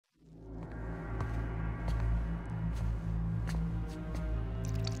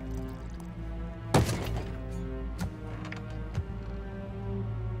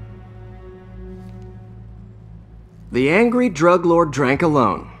The angry drug lord drank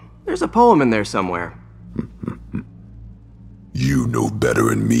alone. There's a poem in there somewhere. You know better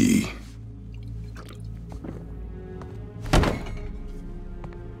than me.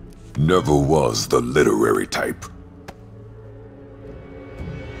 Never was the literary type.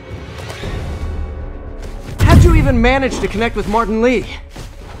 How'd you even manage to connect with Martin Lee?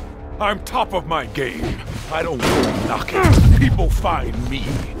 I'm top of my game. I don't go knocking. People find me.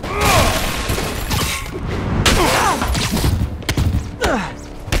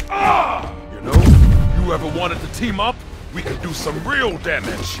 You know, you ever wanted to team up? We could do some real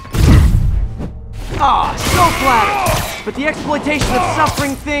damage. Ah, so flattered. But the exploitation of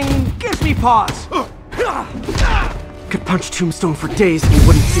suffering thing gives me pause. Could punch Tombstone for days and he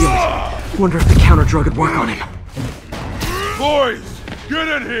wouldn't feel it. Wonder if the counter drug would work on him. Boys, get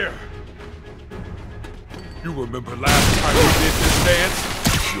in here! You remember last time we did this dance?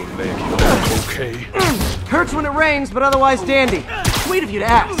 Your leg held okay? Hurts when it rains, but otherwise dandy. Sweet of you to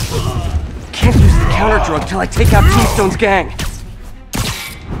ask. Can't use the counter drug till I take out Tombstone's gang.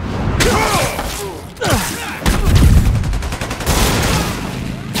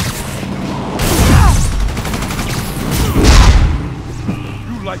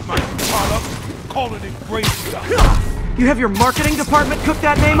 You like my new product? Calling it great stuff. You have your marketing department cook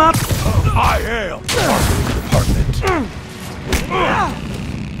that name up? I am marketing department.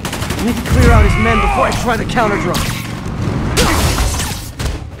 I need to clear out his men before I try the counter drug.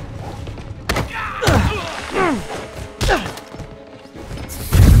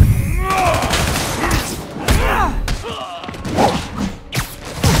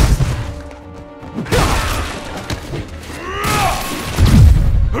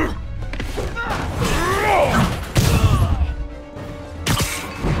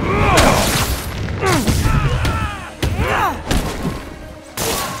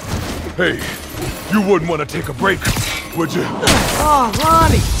 Hey, you wouldn't want to take a break, would you? Oh,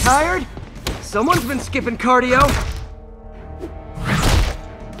 Ronnie, tired? Someone's been skipping cardio.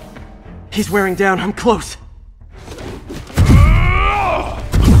 He's wearing down, I'm close.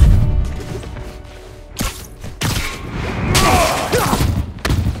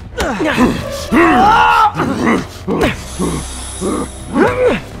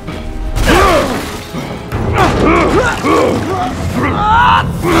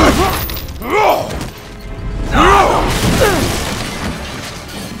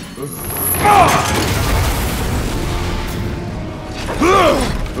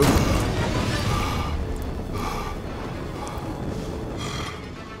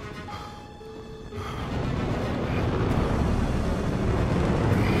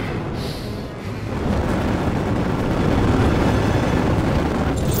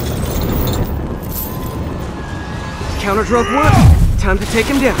 Counter drug worked. Time to take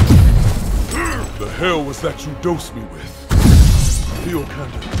him down. The hell was that you dosed me with? I feel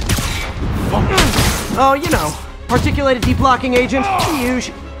kinda funky. Oh, you know, particulated deblocking agent,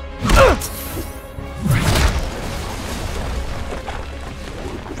 huge.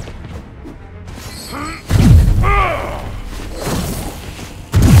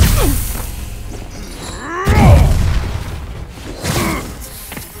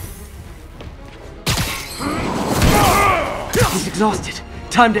 He's exhausted.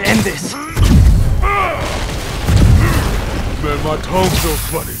 Time to end this. Man, my tongue feels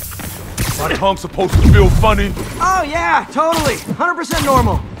funny. My tongue's supposed to feel funny? Oh yeah, totally. 100%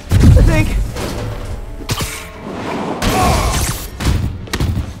 normal. I think.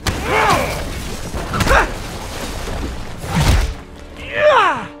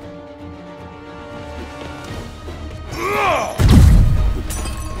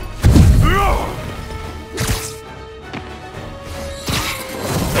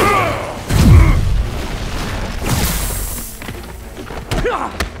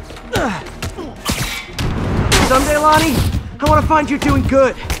 Someday, Lonnie, I want to find you doing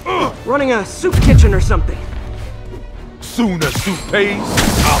good. Running a soup kitchen or something. Soon as soup pays,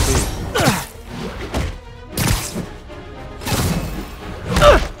 I'll be.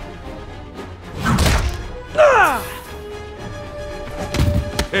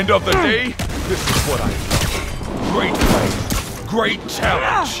 End of the day, this is what I do. Great fight, great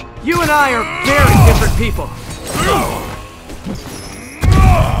challenge. You and I are very different people.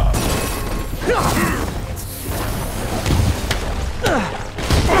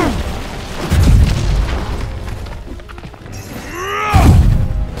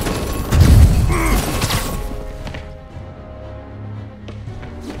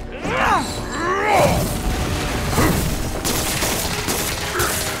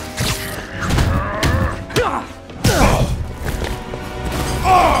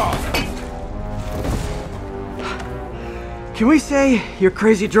 Can we say your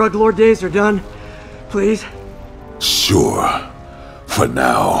crazy drug lord days are done? Please? Sure. For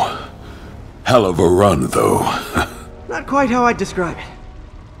now. Hell of a run, though. Not quite how I'd describe it.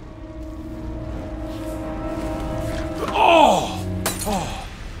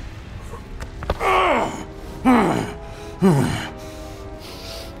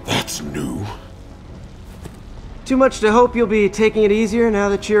 That's new. Too much to hope you'll be taking it easier now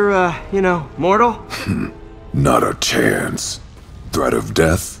that you're, mortal? Not a chance. Threat of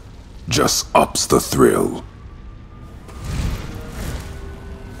death just ups the thrill.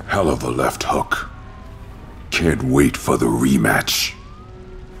 Hell of a left hook. Can't wait for the rematch.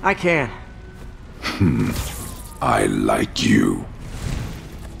 I can. I like you.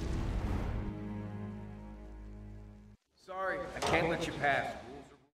 Sorry, I can't let you pass.